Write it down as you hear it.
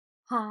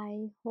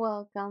Hi,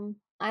 welcome.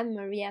 I'm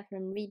Maria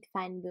from Read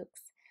Fine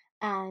Books,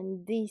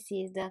 and this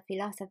is the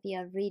Philosophy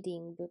of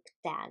Reading book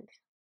tag.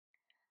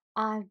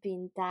 I've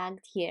been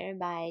tagged here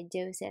by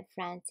Joseph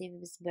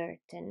Francis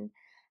Burton,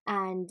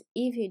 and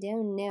if you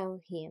don't know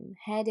him,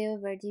 head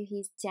over to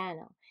his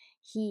channel.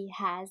 He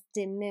has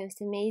the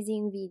most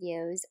amazing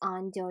videos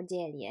on George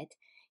Eliot.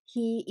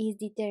 He is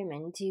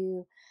determined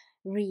to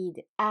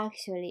read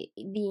actually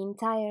the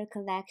entire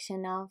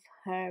collection of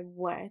her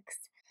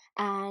works,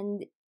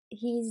 and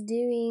he's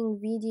doing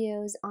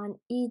videos on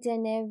each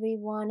and every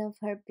one of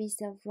her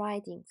piece of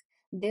writings.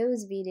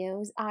 Those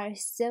videos are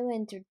so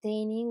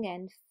entertaining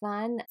and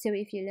fun. So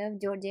if you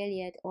love George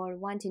Eliot or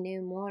want to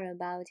know more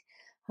about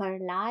her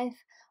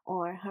life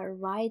or her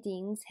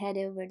writings, head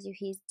over to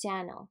his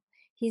channel.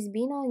 He's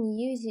been on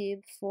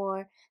YouTube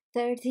for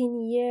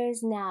 13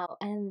 years now,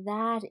 and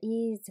that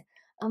is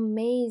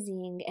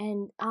amazing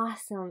and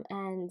awesome,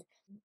 and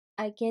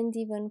I can't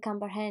even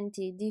comprehend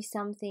to do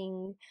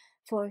something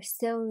for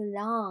so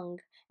long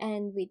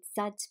and with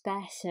such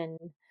passion.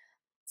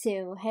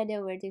 So head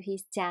over to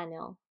his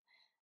channel.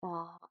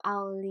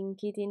 I'll link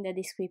it in the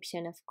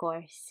description, of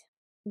course.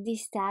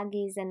 This tag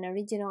is an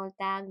original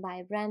tag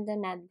by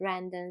Brandon at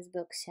Brandon's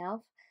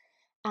Bookshelf,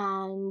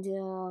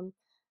 and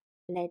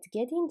let's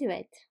get into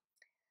it.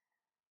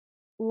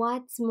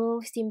 What's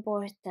most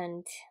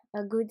important,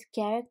 a good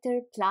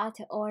character, plot,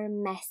 or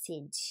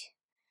message?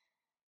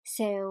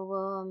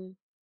 So,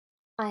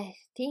 I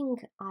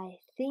think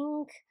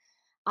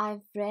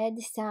I've read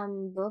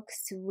some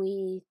books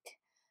with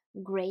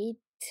great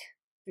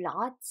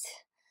plots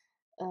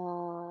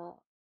uh,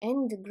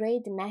 and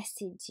great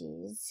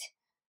messages,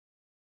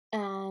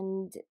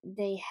 and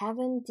they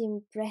haven't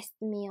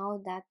impressed me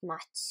all that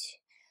much.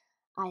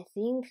 I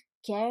think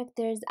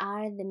characters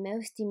are the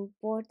most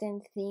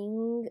important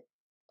thing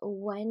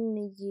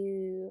when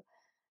you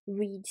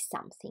read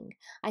something.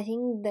 I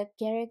think the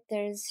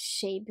characters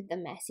shape the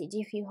message.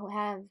 If you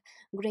have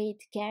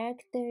great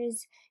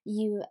characters,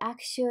 you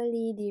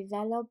actually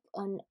develop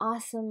an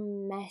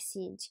awesome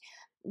message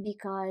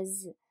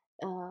because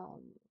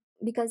um,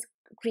 because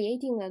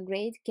creating a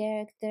great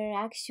character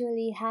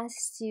actually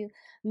has to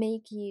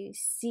make you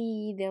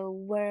see the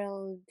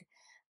world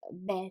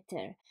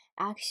better,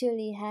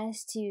 actually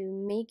has to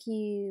make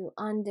you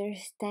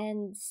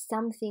understand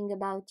something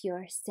about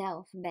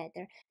yourself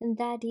better, and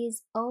that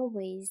is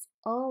always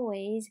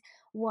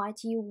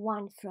what you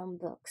want from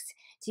books,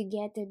 to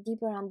get a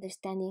deeper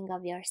understanding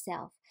of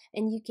yourself.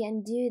 And you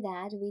can do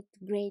that with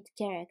great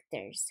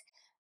characters.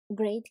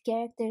 Great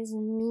characters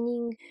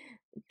meaning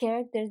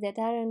characters that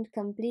aren't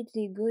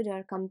completely good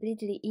or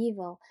completely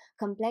evil.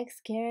 Complex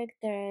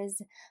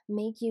characters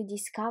make you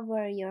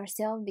discover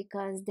yourself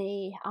because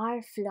they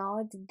are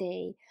flawed,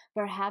 they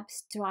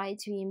perhaps try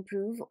to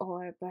improve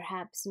or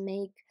perhaps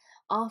make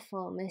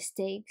awful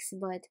mistakes,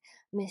 but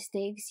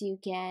mistakes you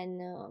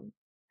can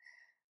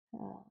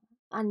uh,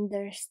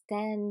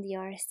 understand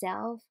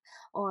yourself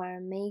or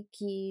make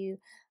you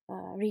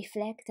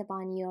reflect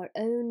upon your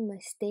own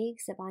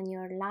mistakes, upon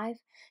your life.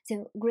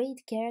 So,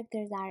 great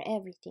characters are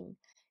everything.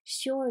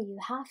 Sure, you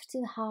have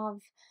to have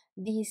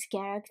these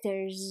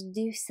characters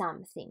do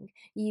something.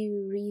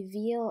 You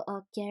reveal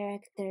a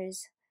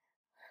character's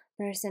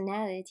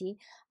personality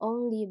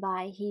only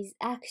by his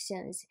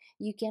actions.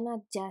 You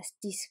cannot just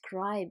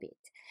describe it.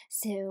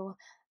 So,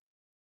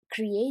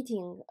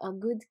 creating a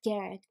good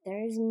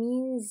characters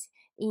means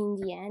in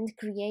the end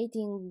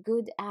creating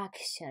good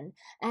action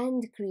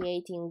and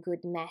creating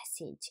good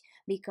message,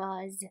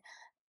 because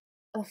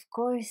of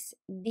course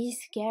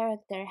this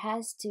character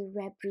has to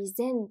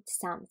represent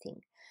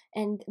something.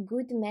 And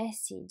good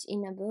message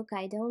in a book,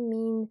 I don't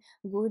mean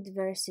good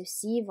versus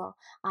evil,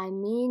 I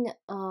mean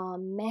a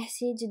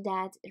message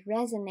that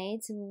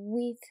resonates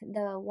with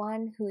the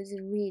one who's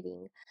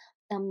reading,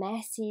 a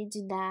message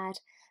that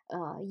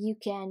you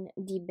can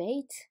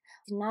debate,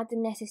 not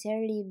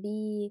necessarily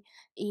be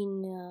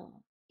in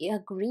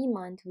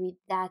agreement with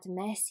that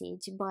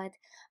message, but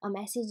a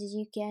message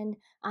you can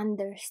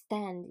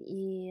understand,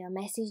 a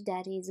message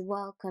that is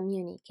well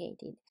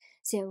communicated.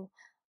 So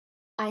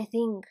I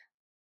think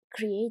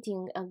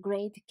creating a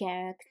great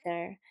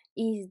character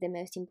is the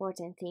most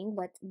important thing,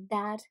 but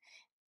that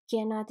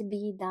cannot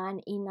be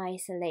done in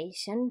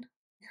isolation.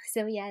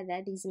 So yeah,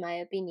 that is my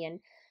opinion.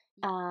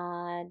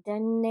 The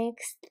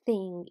next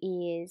thing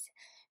is,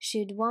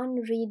 should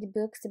one read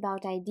books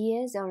about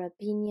ideas or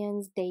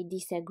opinions they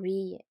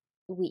disagree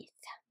with?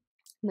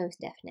 Most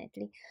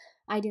definitely.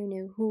 I don't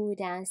know who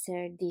would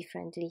answer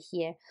differently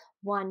here.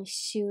 One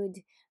should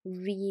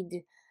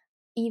read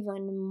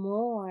even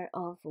more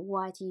of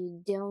what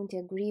you don't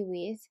agree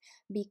with,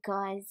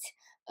 because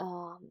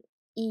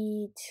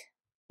it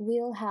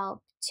will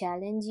help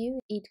challenge you,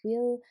 it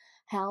will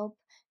help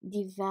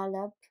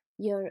develop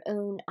your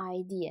own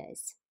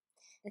ideas.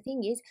 The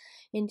thing is,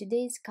 in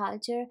today's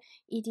culture,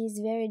 it is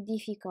very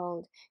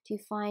difficult to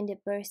find a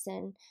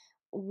person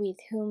with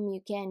whom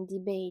you can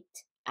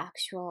debate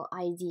actual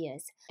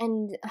ideas.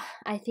 And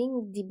I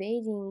think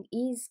debating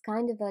is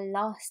kind of a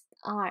lost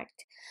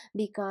art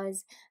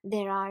because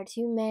there are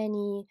too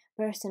many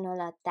personal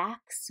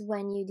attacks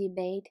when you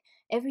debate.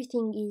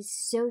 Everything is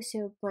so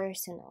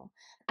personal.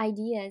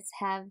 Ideas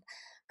have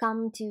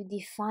come to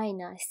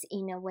define us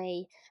in a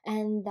way,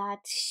 and that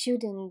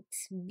shouldn't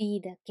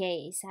be the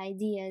case.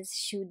 Ideas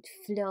should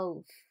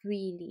flow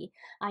freely.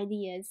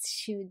 Ideas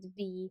should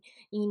be,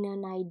 in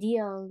an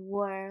ideal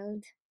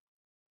world,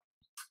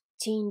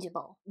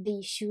 changeable.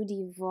 They should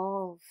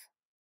evolve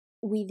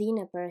within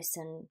a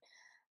person.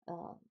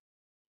 Uh,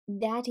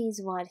 that is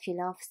what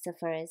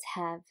philosophers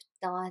have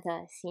taught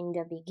us in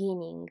the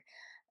beginning,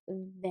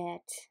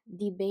 that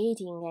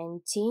debating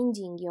and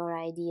changing your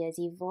ideas,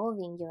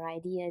 evolving your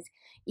ideas,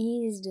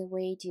 is the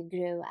way to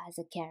grow as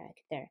a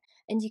character.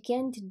 And you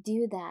can't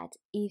do that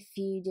if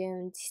you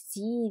don't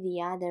see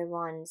the other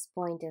one's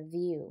point of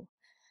view.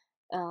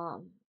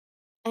 Um,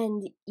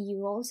 and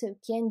you also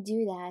can't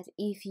do that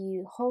if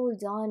you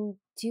hold on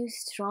too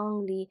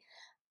strongly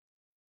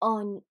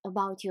on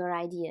about your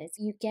ideas.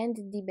 You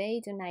can't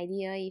debate an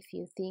idea if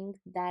you think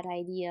that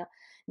idea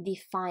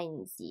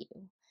defines you.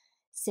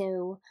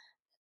 So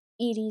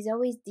it is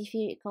always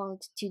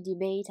difficult to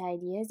debate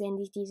ideas, and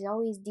it is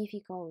always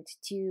difficult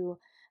to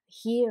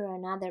hear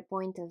another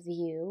point of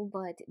view,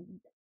 but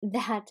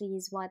that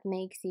is what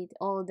makes it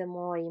all the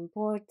more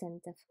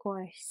important, of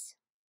course.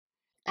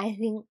 I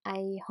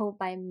hope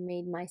I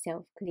made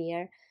myself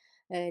clear.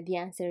 The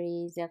answer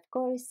is, of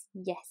course,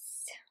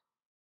 yes.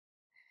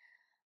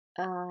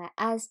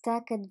 As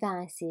tech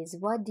advances,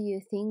 what do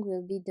you think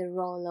will be the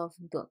role of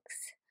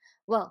books?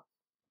 Well,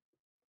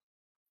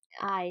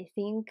 I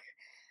think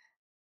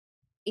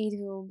it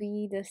will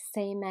be the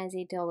same as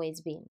it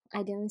always been.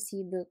 I don't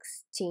see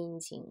books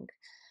changing.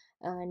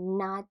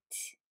 Not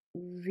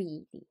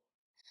really.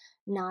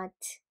 Not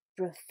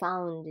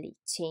profoundly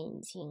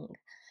changing.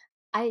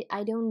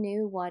 I don't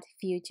know what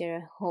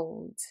future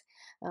holds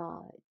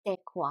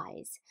tech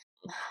wise.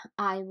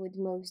 I would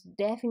most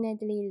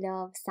definitely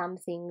love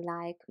something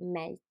like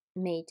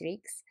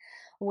Matrix,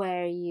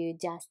 where you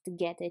just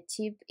get a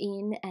chip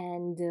in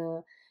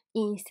and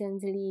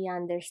instantly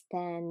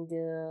understand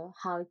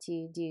how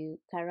to do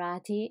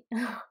karate.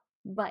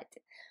 But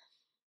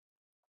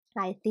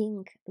I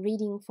think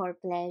reading for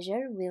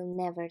pleasure will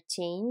never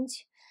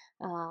change.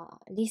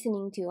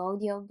 Listening to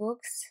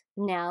audiobooks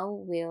now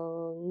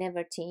will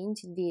never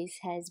change. This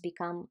has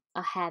become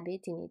a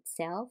habit in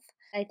itself.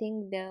 I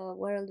think the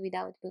world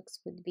without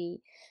books would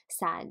be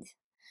sad.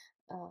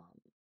 Um,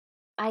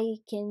 I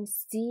can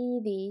see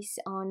this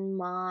on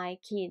my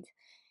kid.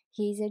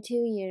 He's a 2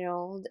 year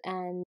old,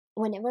 and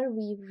whenever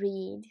we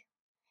read,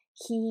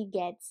 he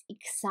gets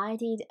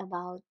excited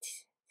about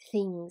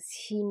things.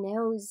 He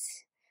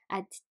knows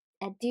at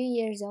 2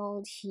 years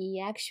old,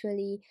 he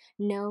actually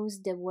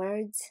knows the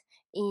words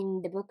in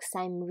the books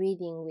I'm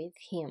reading with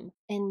him.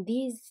 And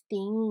these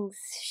things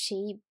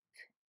shape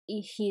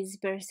his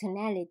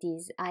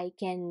personalities. I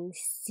can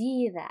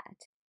see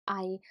that.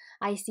 I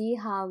I see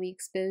how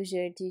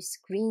exposure to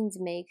screens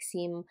makes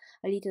him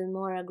a little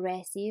more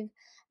aggressive,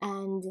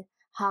 and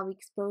how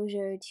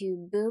exposure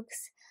to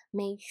books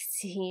makes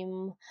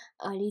him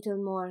a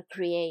little more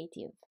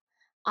creative.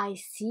 I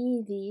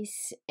see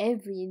this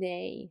every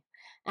day,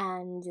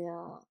 and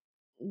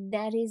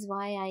that is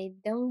why I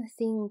don't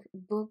think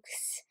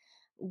books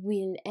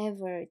will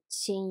ever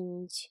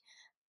change.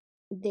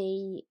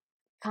 They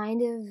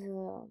kind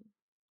of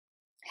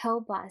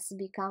help us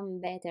become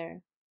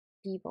better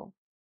people.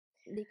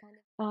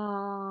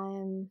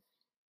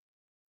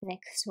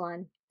 Next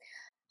one.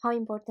 How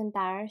important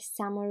are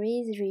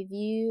summaries,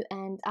 review,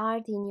 and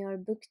art in your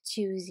book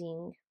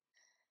choosing?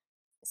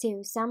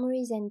 So,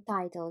 summaries and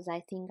titles, I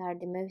think, are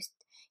the most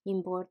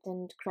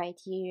important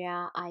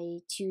criteria I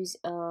choose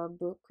a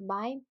book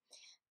by.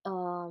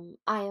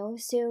 I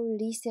also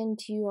listen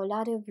to a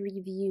lot of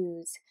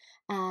reviews,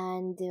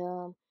 and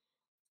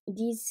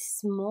these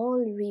small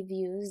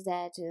reviews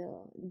that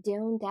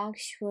don't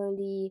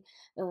actually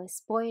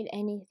spoil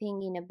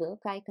anything in a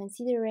book, I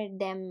consider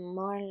them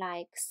more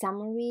like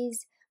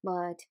summaries,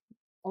 but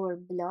or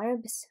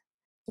blurbs.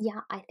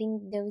 Yeah, I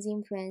think those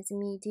influence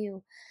me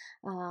too.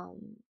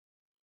 Um,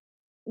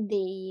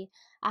 they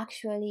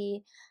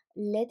actually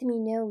let me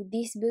know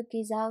this book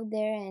is out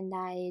there, and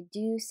I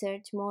do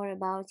search more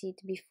about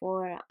it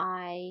before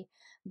I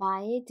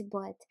buy it.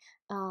 But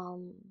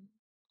um,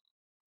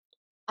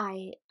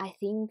 I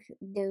think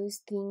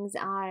those things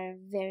are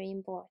very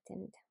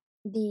important.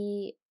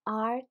 The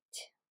art,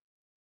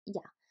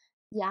 yeah,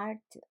 the art,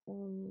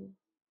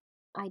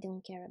 I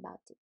don't care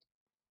about it.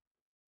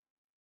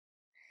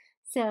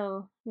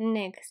 So,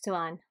 next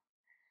one.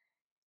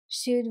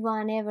 Should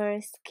one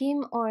ever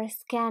skim or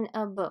scan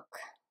a book?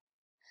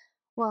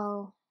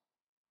 Well,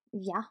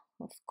 yeah,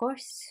 of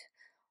course,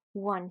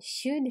 one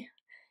should,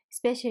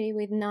 especially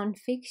with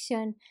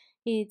non-fiction.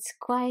 It's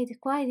quite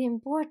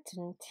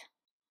important.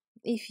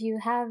 If you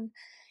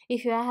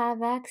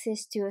have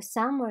access to a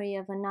summary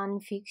of a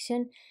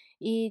non-fiction,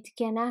 it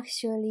can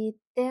actually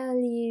tell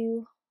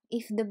you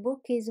if the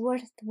book is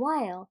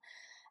worthwhile.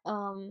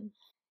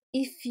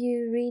 If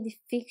you read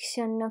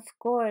fiction, of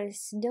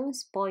course, don't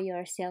spoil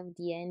yourself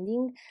the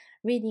ending.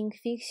 Reading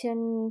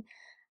fiction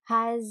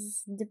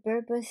has the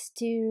purpose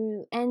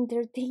to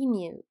entertain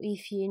you.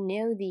 If you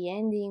know the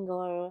ending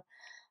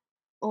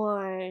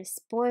or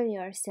spoil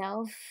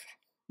yourself,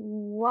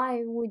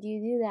 why would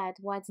you do that?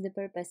 What's the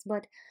purpose?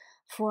 But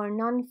for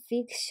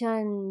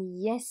non-fiction,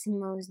 yes,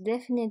 most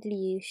definitely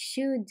you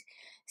should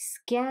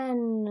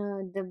scan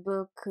the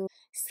book,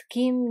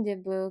 skim the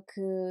book,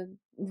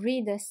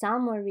 read a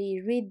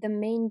summary, read the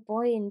main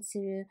points,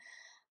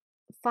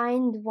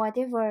 find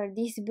whatever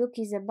this book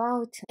is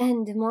about,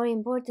 and more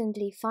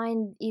importantly,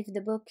 find if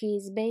the book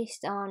is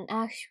based on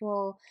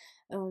actual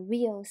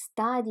real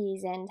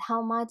studies and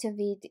how much of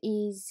it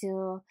is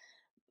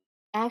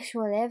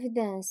actual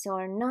evidence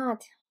or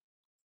not,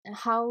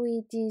 how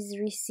it is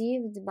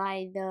received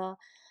by the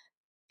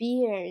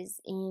peers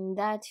in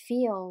that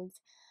field.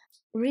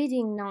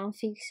 Reading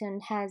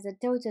nonfiction has a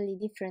totally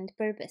different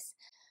purpose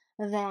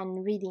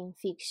than reading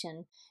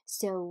fiction.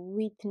 So,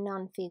 with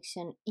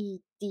nonfiction,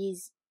 it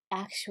is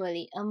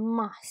actually a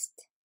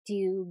must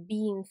to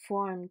be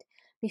informed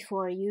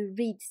before you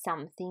read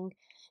something,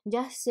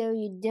 just so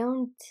you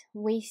don't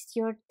waste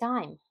your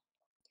time.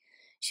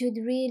 Should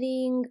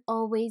reading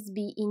always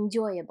be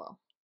enjoyable?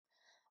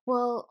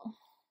 Well,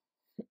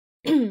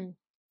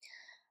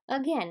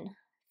 again,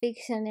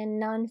 fiction and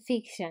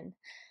non-fiction.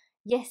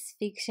 Yes,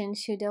 fiction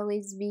should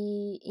always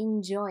be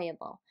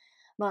enjoyable,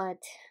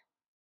 but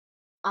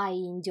I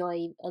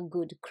enjoy a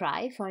good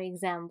cry, for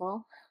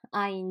example.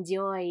 I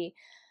enjoy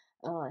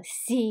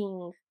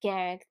seeing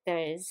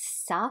characters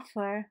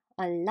suffer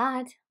a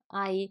lot.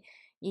 I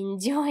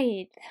enjoy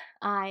it.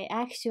 I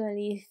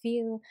actually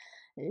feel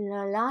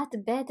a lot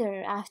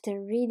better after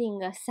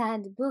reading a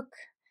sad book.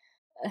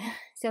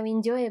 So,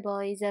 enjoyable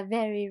is a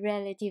very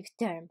relative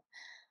term.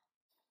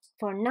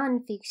 For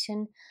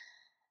non-fiction,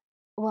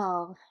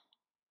 well,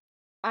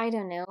 I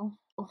don't know.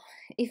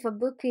 If a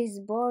book is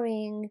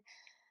boring,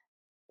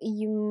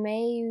 you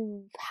may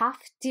have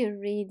to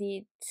read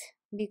it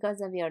because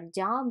of your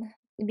job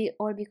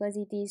or because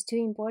it is too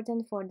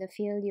important for the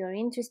field you're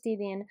interested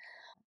in.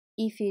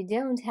 If you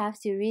don't have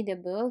to read a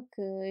book,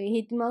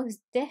 it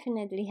most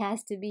definitely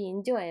has to be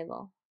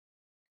enjoyable.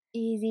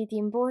 Is it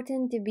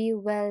important to be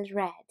well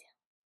read?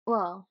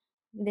 Well,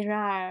 there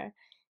are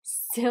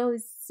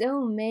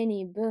so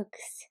many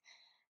books.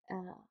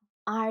 Uh,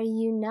 are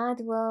you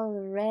not well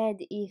read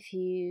if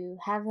you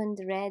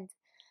haven't read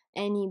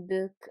any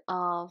book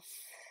of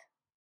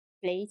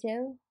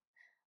Plato,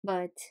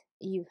 but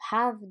you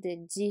have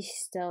the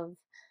gist of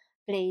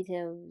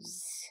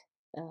Plato's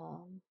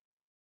um,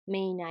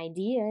 main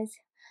ideas?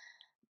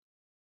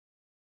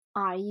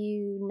 Are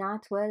you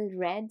not well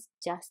read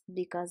just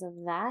because of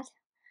that?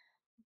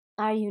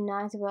 Are you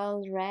not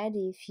well read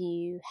if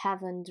you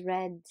haven't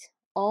read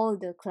all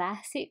the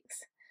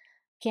classics?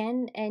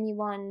 Can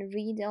anyone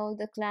read all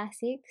the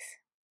classics?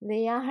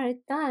 They are a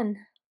ton.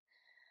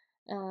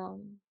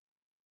 Um,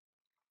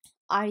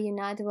 are you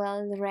not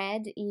well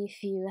read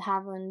if you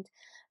haven't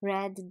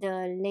read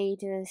the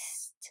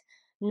latest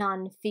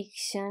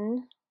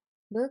non-fiction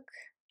book?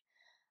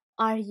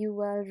 Are you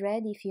well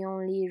read if you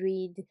only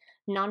read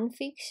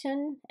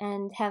non-fiction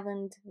and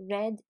haven't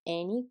read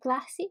any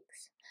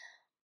classics?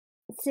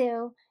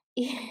 So,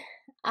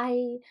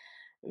 I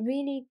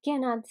really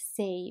cannot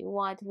say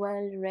what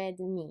well read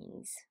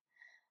means,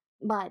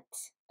 but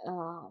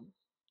um,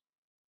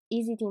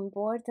 is it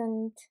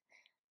important?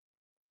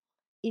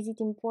 Is it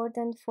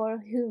important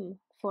for whom?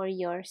 For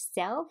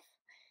yourself?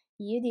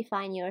 You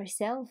define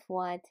yourself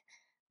what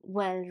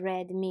well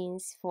read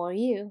means for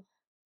you.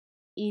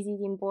 Is it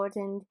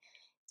important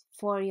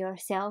for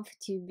yourself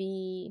to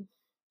be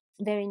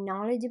very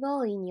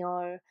knowledgeable in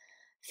your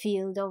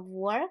field of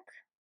work?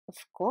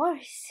 Of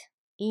course,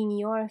 in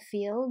your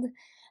field,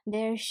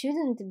 there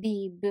shouldn't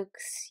be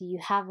books you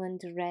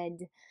haven't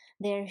read.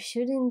 There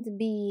shouldn't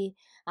be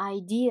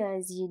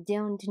ideas you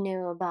don't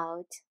know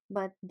about,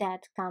 but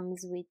that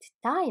comes with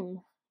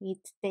time.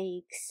 It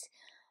takes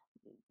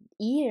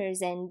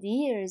years and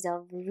years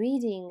of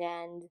reading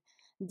and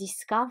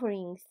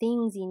discovering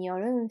things in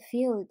your own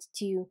field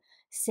to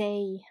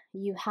say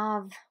you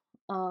have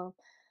a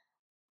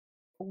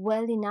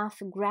well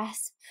enough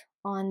grasp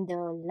on the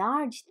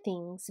large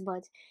things,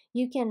 but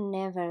you can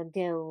never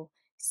go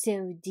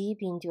so deep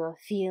into a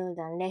field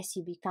unless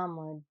you become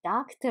a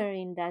doctor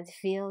in that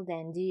field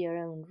and do your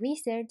own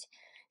research.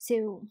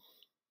 So,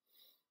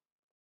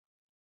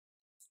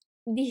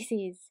 this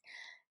is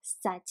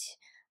such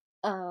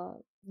a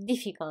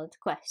difficult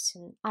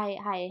question.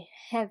 I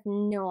have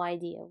no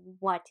idea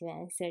what to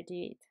answer to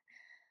it.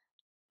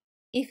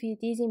 If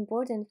it is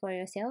important for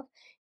yourself,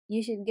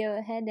 you should go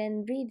ahead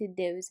and read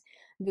those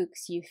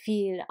books you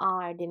feel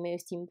are the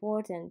most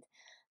important,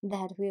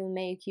 that will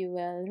make you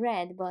well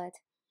read, but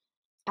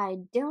I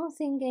don't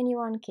think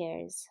anyone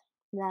cares.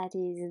 That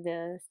is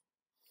the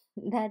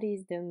that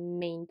is the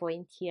main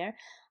point here.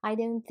 I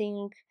don't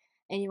think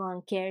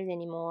anyone cares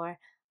anymore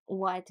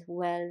what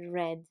well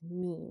read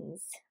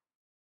means.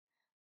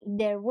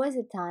 There was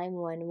a time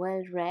when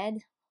well read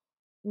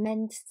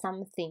meant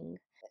something,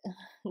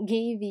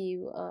 gave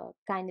you a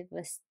kind of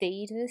a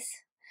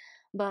status,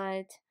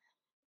 but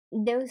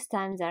those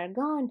times are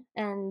gone,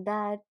 and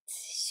that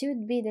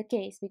should be the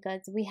case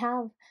because we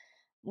have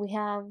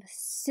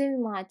so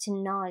much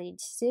knowledge,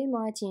 so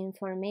much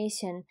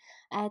information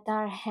at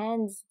our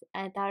hands,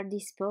 at our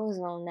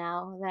disposal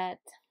now, that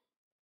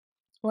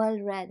well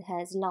read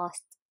has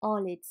lost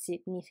all its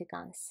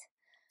significance.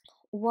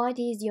 What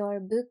is your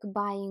book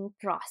buying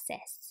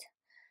process?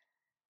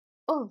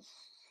 Oh,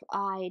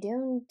 I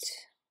don't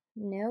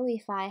know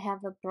if I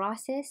have a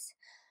process.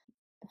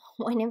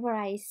 Whenever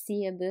I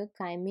see a book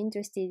I'm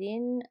interested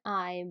in,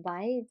 I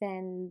buy it,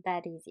 and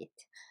that is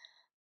it.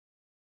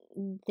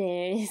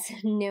 There is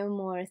no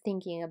more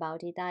thinking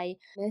about it. I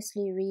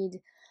mostly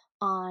read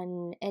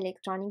on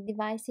electronic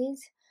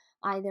devices,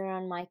 either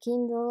on my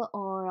Kindle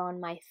or on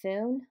my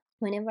phone.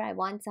 Whenever I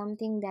want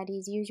something, that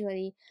is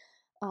usually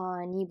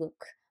an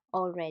ebook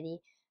already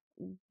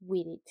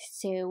with it,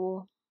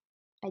 so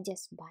I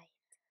just buy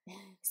it.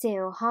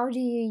 So, how do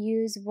you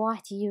use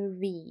what you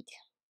read?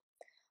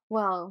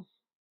 Well,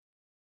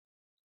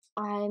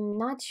 I'm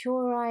not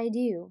sure I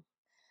do.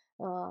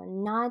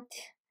 Not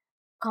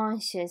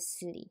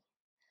consciously.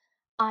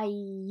 I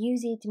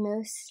use it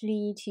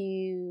mostly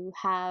to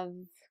have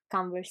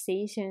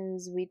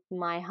conversations with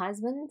my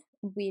husband.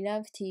 We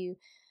love to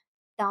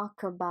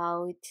talk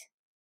about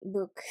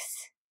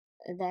books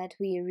that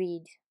we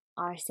read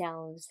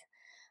ourselves.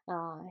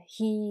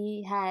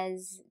 He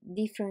has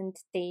different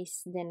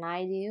tastes than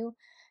I do,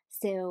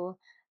 so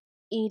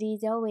it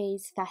is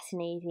always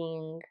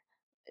fascinating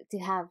to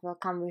have a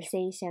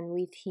conversation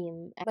with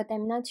him. But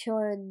I'm not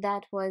sure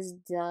that was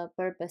the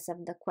purpose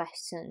of the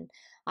question.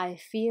 I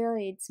feel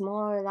it's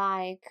more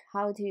like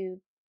how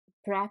to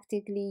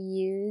practically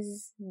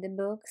use the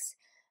books.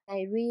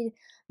 I read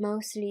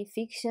mostly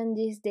fiction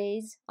these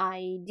days.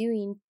 I do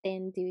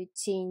intend to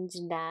change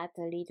that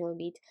a little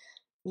bit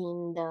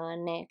in the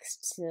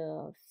next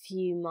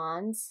few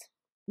months.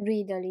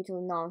 Read a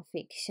little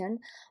non-fiction,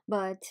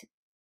 but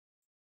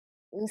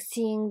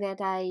seeing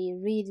that I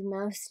read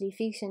mostly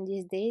fiction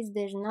these days,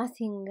 there's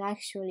nothing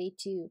actually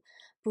to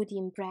put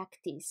in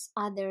practice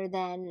other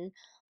than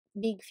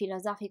big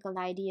philosophical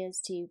ideas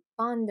to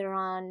ponder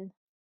on.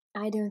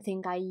 I don't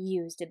think I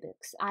use the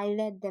books. I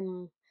let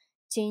them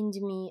change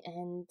me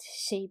and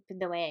shape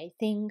the way I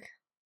think,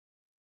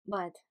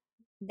 but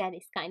that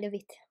is kind of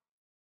it.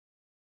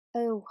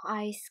 Oh,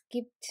 I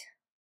skipped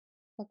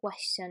a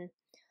question.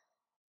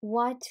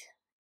 What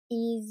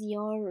is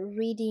your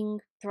reading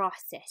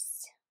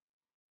process?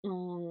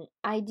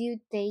 I do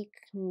take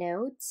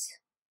notes,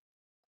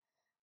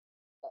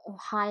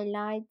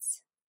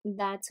 highlights.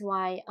 That's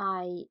why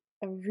I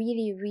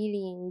really,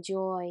 really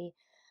enjoy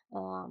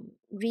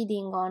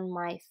reading on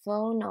my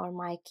phone or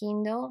my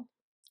Kindle.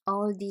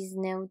 All these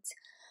notes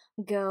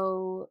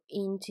go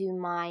into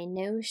my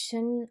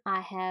Notion.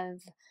 I have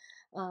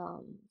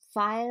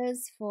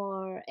files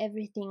for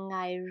everything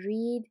I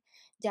read,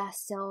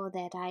 just so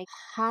that I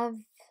have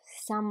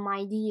some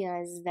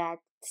ideas that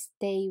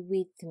stay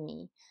with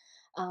me.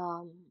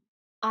 Um,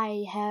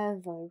 I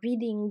have a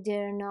reading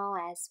journal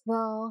as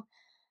well,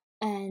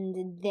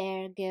 and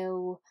there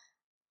go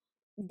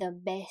the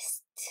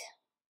best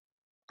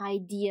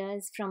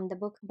ideas from the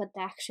book, but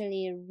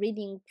actually a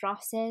reading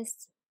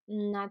process,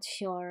 not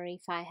sure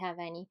if I have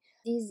any.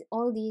 These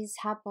all these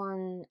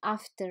happen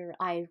after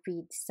I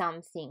read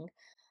something.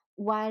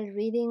 While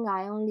reading,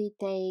 I only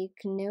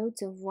take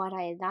notes of what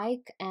I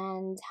like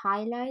and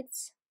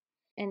highlights,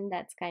 and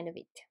that's kind of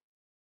it.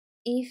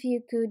 If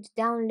you could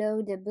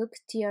download a book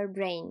to your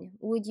brain,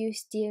 would you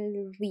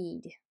still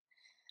read?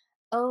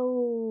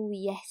 Oh,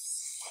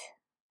 yes.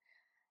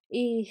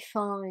 If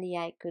only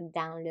I could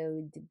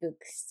download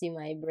books to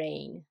my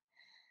brain.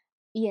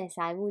 Yes,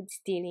 I would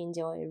still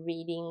enjoy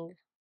reading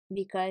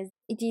because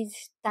it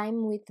is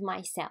time with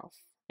myself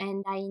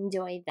and I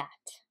enjoy that.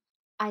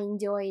 I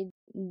enjoy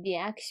the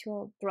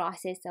actual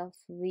process of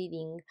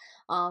reading,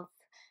 of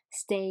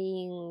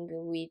staying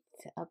with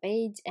a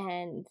page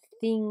and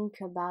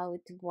think about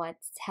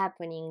what's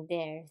happening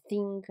there.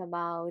 Think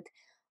about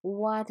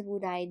what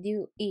would I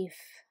do if,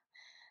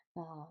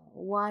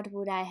 what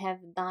would I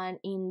have done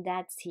in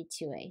that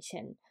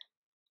situation.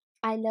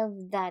 I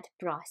love that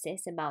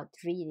process about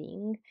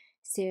reading,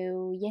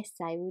 so yes,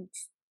 I would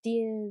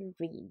still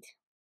read.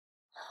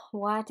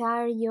 What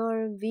are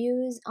your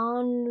views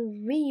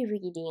on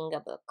rereading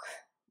a book?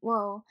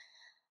 Well,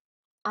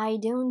 I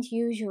don't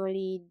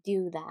usually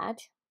do that.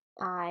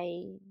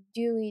 I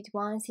do it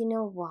once in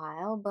a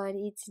while, but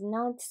it's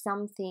not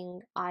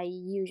something I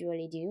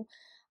usually do.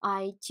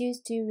 I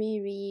choose to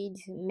reread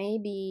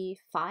maybe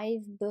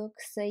 5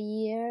 books a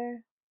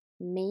year,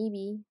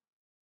 maybe.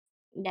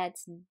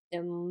 That's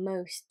the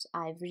most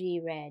I've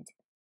reread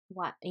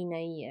what in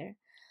a year.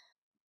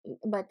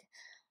 But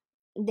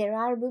there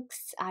are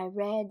books I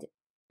read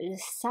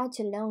such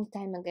a long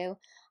time ago.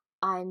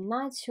 I'm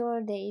not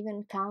sure they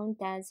even count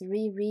as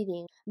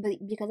rereading,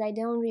 but because I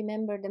don't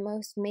remember the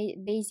most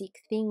basic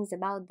things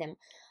about them.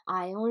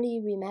 I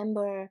only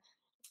remember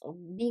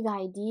big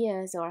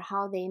ideas or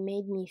how they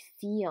made me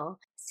feel.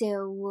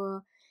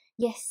 So,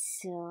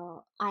 yes,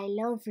 I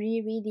love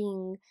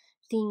rereading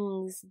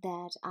things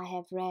that I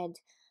have read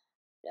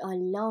a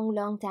long,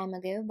 long time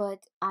ago, but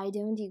I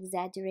don't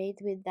exaggerate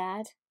with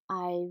that.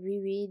 I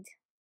reread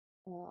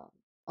uh,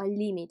 a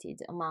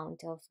limited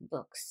amount of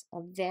books,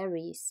 a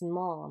very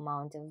small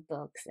amount of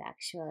books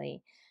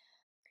actually,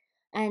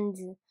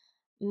 and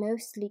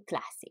mostly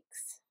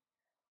classics.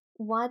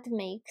 What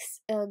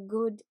makes a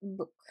good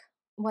book?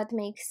 What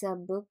makes a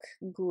book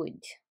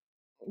good?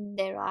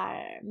 There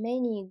are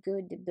many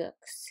good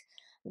books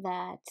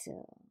that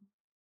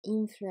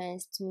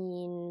influenced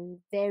me in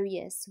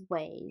various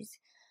ways.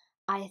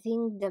 I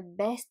think the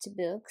best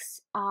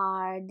books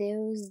are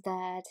those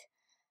that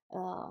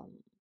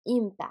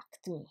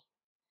impact me,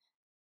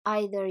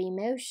 either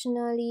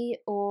emotionally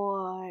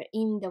or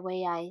in the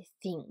way I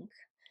think.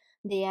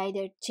 They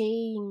either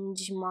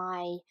change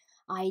my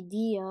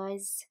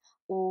ideas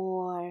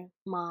or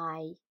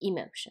my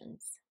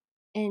emotions.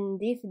 And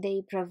if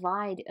they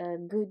provide a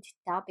good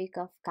topic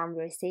of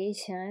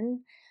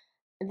conversation,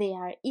 they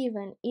are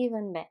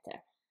even better.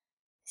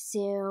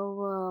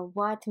 So,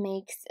 what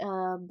makes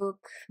a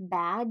book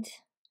bad?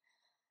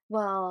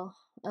 Well,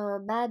 a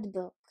bad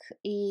book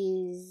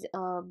is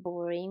a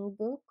boring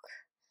book,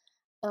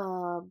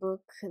 a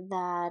book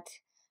that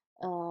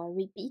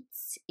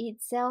repeats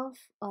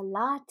itself a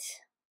lot,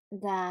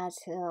 that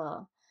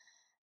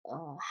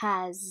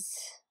has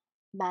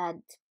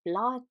bad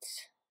plot,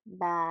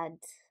 bad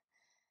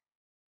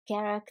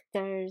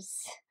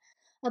characters,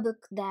 a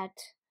book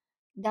that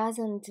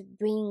doesn't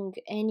bring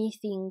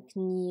anything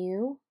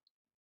new,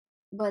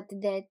 but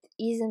that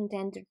isn't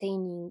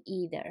entertaining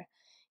either.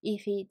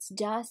 If it's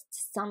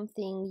just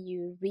something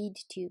you read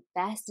to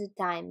pass the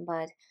time,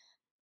 but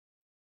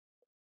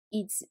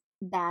it's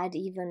bad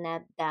even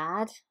at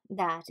that,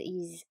 that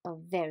is a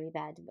very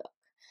bad book.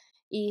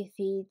 If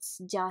it's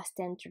just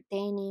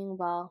entertaining,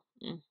 well,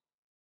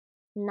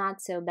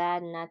 not so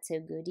bad, not so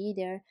good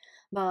either.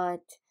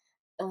 But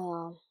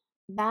uh,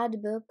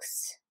 bad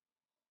books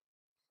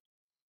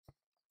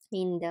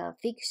in the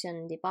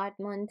fiction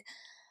department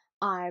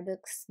are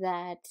books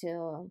that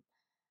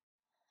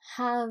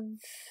have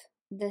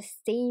the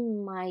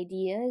same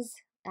ideas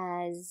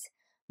as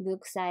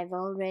books I've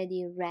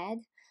already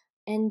read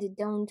and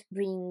don't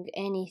bring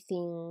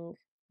anything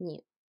new.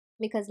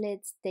 Because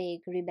let's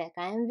take Rebecca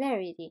and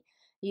Verity.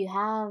 You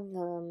have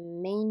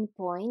main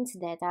points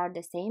that are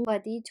the same,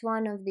 but each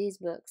one of these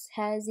books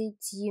has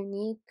its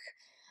unique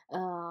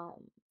uh,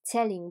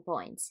 selling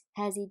points,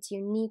 has its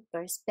unique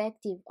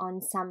perspective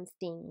on some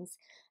things,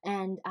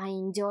 and I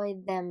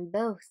enjoyed them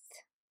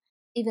both,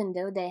 even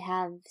though they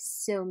have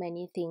so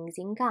many things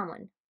in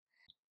common.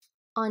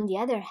 On the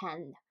other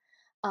hand,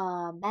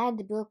 a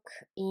bad book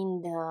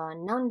in the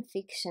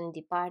non-fiction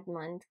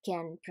department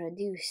can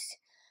produce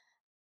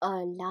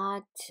a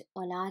lot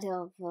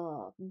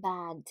of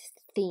bad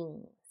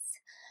things.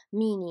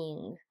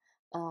 Meaning,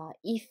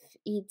 if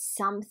it's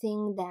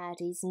something that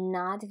is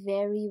not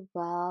very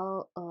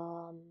well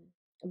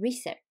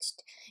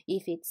researched,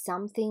 if it's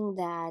something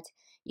that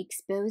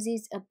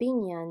exposes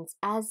opinions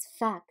as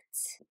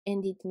facts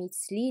and it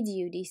misleads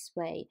you this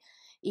way,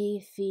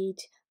 if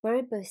it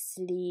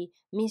purposely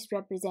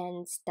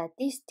misrepresents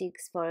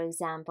statistics, for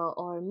example,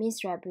 or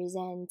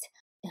misrepresents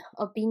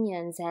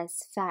opinions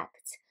as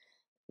facts,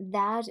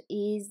 that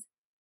is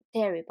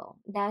terrible.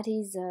 That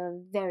is a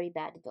very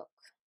bad book.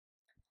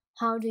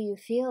 How do you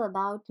feel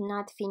about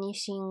not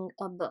finishing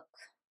a book?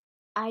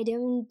 I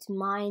don't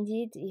mind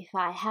it if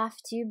I have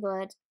to,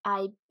 but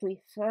I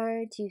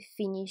prefer to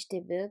finish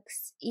the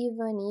books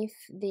even if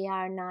they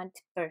are not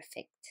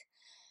perfect.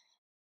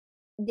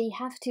 They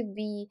have to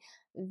be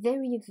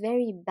very,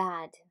 very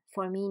bad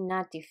for me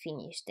not to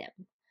finish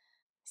them.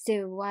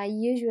 So I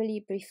usually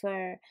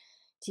prefer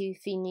to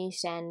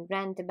finish and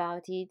rant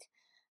about it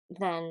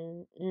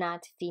than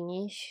not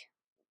finish.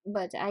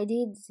 But I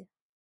did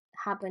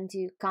happen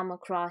to come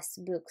across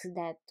books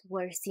that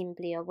were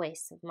simply a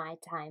waste of my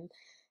time,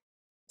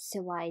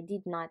 so I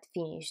did not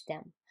finish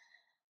them.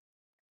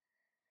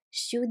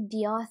 Should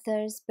the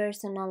author's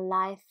personal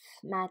life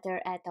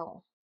matter at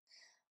all?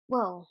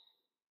 Well,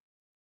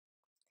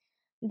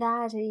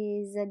 that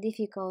is a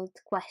difficult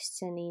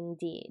question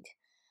indeed.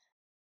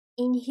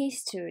 In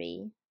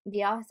history,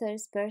 the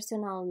author's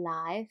personal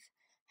life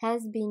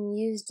has been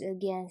used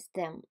against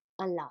them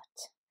a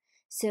lot.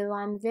 So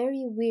I'm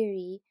very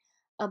weary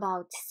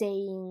about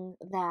saying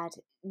that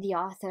the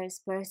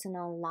author's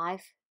personal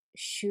life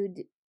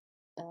should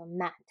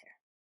matter.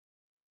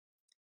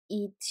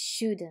 It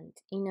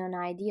shouldn't. In an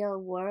ideal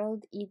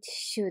world, it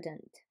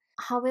shouldn't.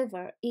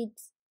 However, it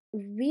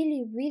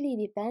really, really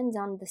depends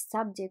on the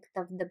subject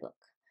of the book.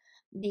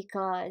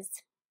 Because,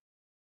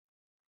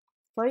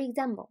 for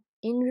example,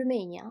 in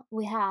Romania,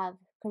 we have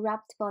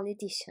corrupt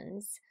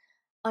politicians,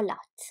 a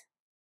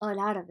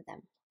lot of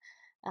them.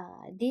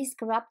 These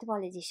corrupt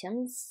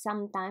politicians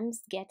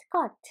sometimes get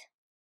caught.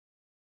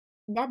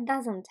 That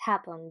doesn't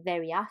happen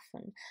very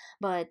often,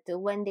 but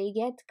when they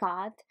get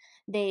caught,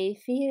 they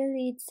feel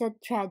it's a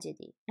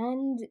tragedy.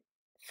 And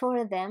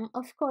For them,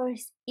 of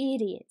course,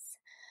 it is.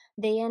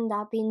 They end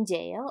up in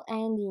jail,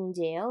 and in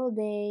jail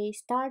they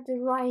start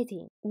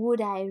writing. Would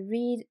I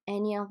read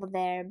any of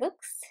their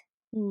books?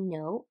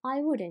 No,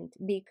 I wouldn't,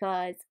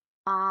 because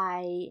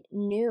I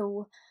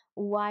know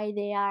why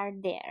they are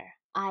there.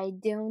 I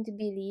don't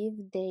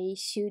believe they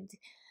should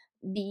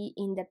be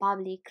in the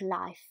public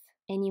life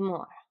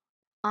anymore.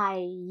 I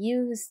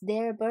use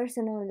their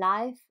personal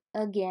life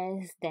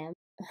against them.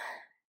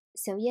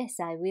 So, yes,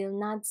 I will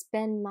not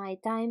spend my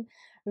time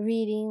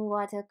reading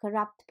what a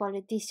corrupt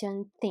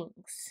politician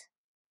thinks.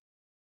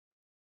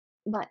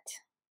 But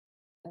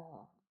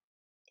uh,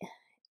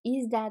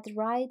 is that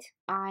right?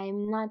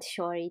 I'm not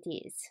sure it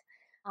is.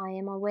 I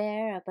am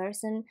aware a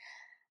person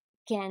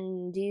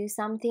can do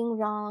something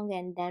wrong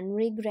and then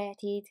regret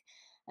it,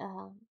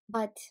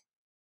 but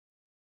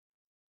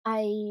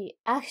I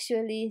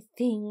actually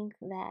think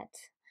that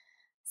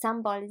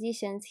some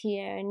politicians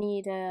here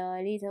need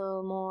a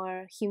little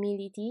more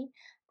humility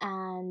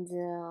and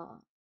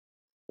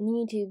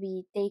need to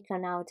be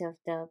taken out of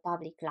the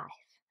public life.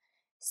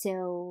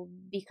 So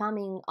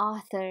becoming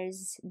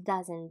authors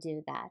doesn't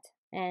do that,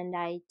 and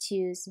I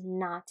choose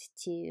not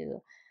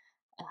to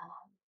uh,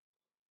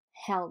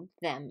 help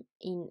them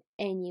in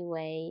any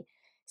way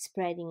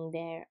spreading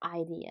their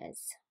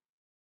ideas.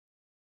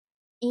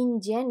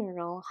 In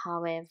general,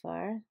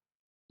 however,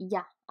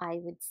 yeah, I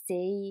would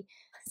say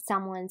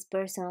someone's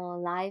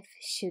personal life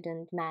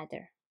shouldn't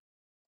matter,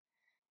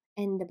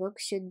 and the book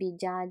should be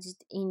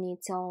judged in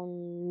its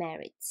own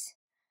merits.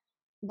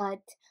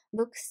 But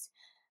books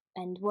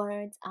and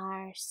words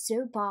are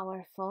so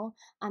powerful,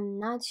 I'm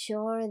not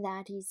sure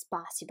that is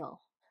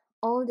possible.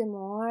 All the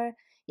more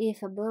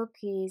if a book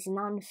is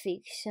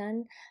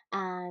non-fiction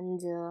and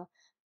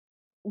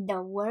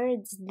the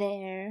words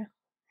there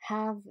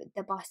have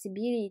the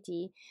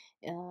possibility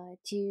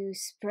to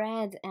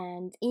spread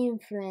and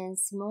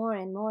influence more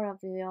and more of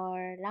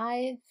your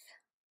life.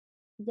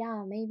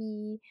 Yeah,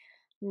 maybe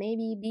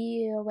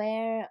be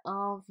aware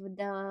of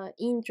the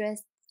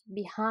interest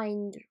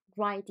behind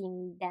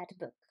writing that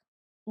book.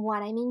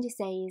 What I mean to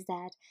say is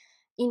that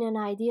in an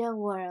ideal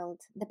world,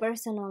 the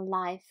personal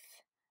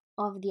life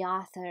of the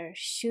author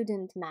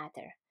shouldn't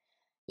matter.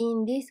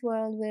 In this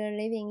world we're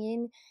living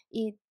in,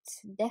 it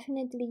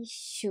definitely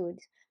should,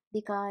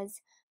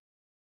 because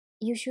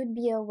you should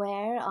be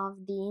aware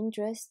of the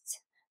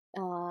interests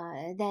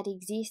that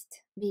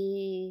exist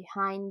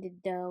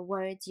behind the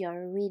words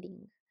you're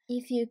reading.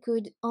 If you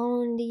could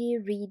only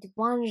read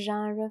one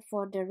genre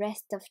for the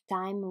rest of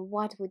time,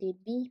 what would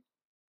it be?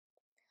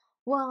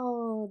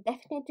 Well,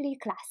 definitely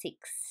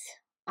classics.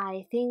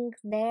 I think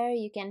there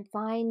you can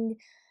find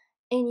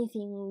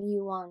anything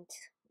you want.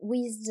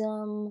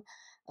 Wisdom,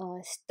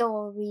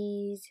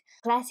 stories.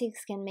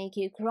 Classics can make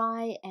you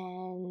cry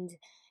and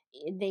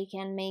they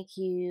can make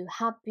you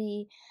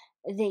happy.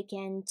 They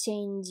can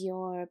change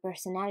your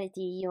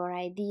personality, your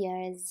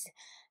ideas.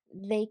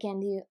 They can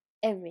do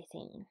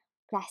everything.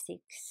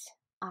 Classics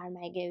are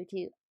my go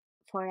to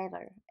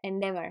forever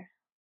and ever.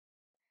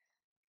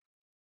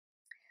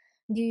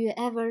 Do you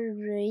ever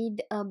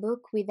read a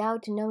book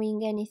without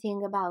knowing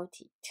anything about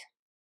it?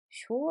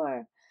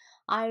 Sure.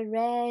 I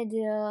read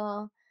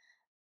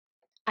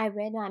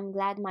I'm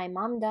Glad My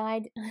Mom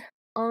Died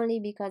only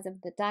because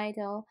of the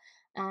title,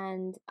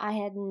 and I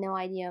had no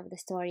idea of the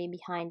story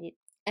behind it.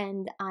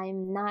 And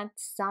I'm not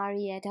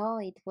sorry at all,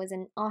 it was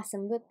an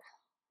awesome book.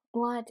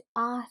 What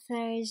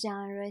author,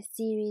 genre,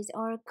 series,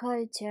 or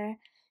culture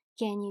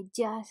can you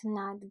just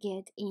not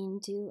get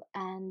into,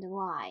 and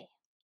why?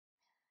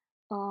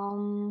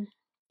 Um,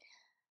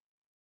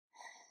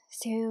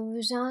 so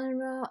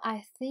genre,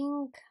 I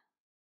think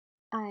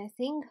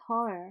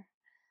horror.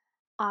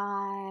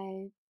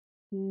 I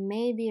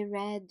maybe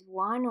read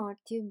one or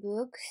two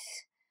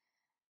books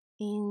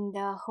in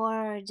the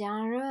horror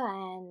genre,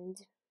 and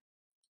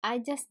I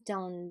just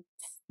don't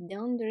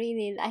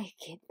really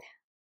like it.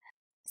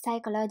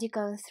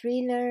 Psychological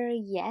thriller,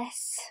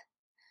 yes,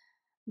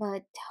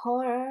 but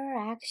horror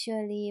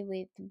actually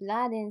with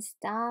blood and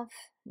stuff,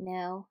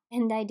 no.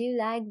 And I do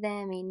like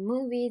them in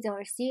movies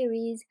or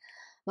series,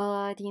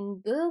 but in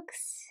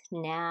books,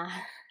 nah.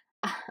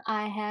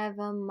 I have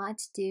a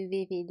much too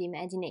vivid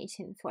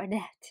imagination for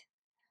that.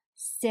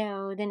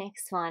 So, the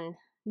next one.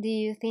 Do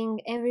you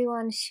think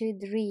everyone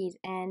should read,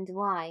 and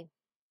why?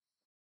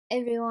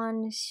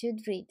 Everyone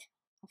should read,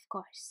 of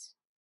course.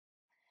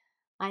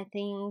 I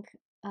think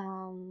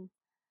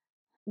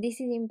this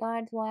is in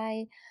part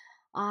why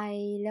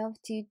I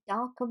love to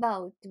talk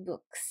about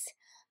books.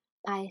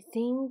 I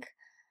think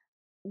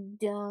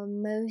the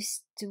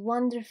most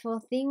wonderful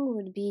thing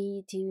would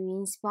be to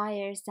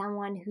inspire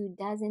someone who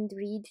doesn't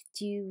read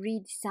to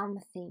read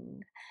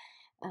something.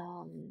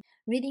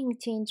 Reading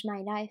changed my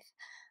life.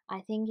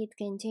 I think it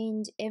can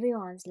change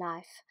everyone's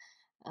life.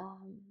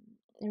 Um,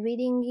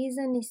 Reading is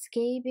an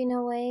escape in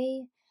a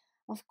way.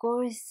 Of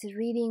course,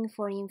 reading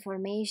for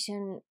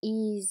information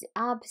is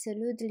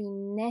absolutely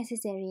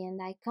necessary,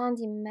 and I can't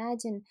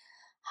imagine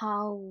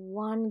how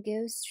one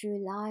goes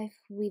through life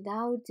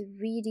without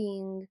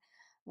reading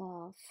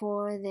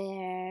for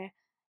their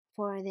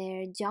for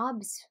their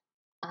jobs,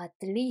 at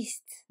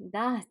least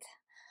that.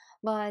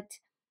 But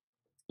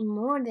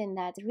more than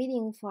that,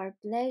 reading for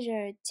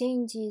pleasure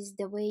changes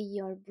the way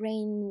your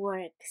brain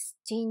works,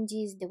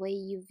 changes the way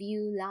you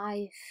view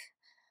life.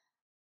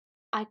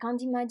 I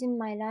can't imagine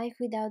my life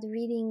without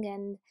reading,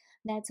 and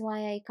that's why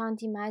I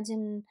can't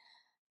imagine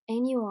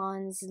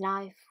anyone's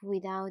life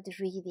without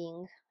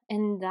reading.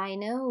 And I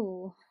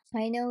know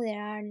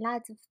there are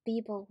lots of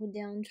people who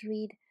don't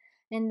read,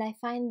 and I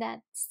find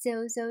that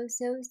so, so,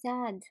 so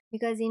sad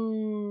because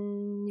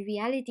in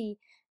reality,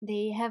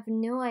 they have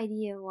no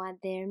idea what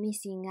they're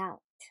missing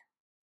out.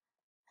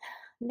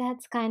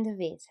 That's kind of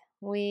it.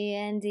 We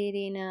ended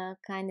in a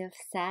kind of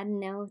sad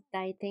note,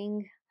 I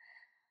think.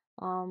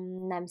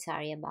 I'm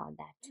sorry about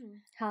that.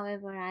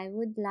 However, I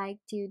would like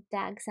to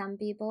tag some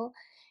people.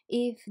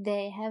 If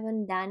they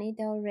haven't done it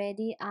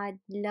already, I'd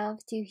love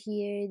to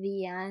hear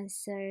the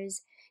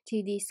answers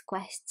to these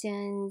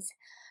questions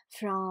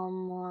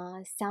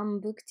from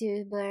some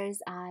booktubers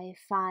I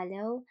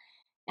follow.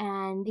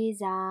 And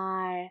these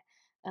are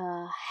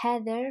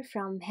Heather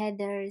from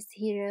Heather's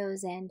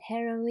Heroes and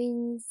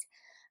Heroines,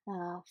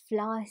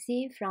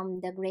 Flossie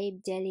from the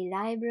Grape Jelly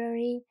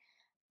Library,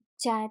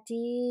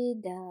 Chatty,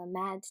 the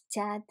Mad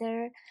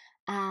Chatter,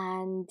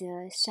 and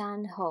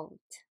Sean Holt.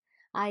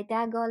 I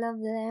tag all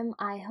of them.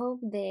 I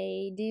hope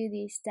they do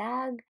this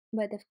tag,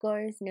 but of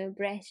course, no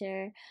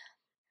pressure.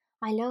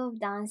 I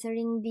loved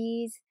answering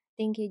these.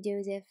 Thank you,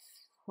 Joseph,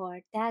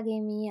 for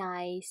tagging me.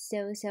 I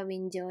so so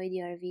enjoyed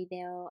your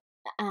video,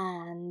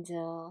 and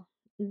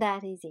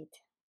that is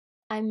it.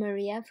 I'm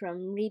Maria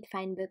from Read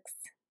Fine Books.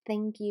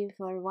 Thank you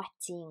for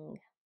watching.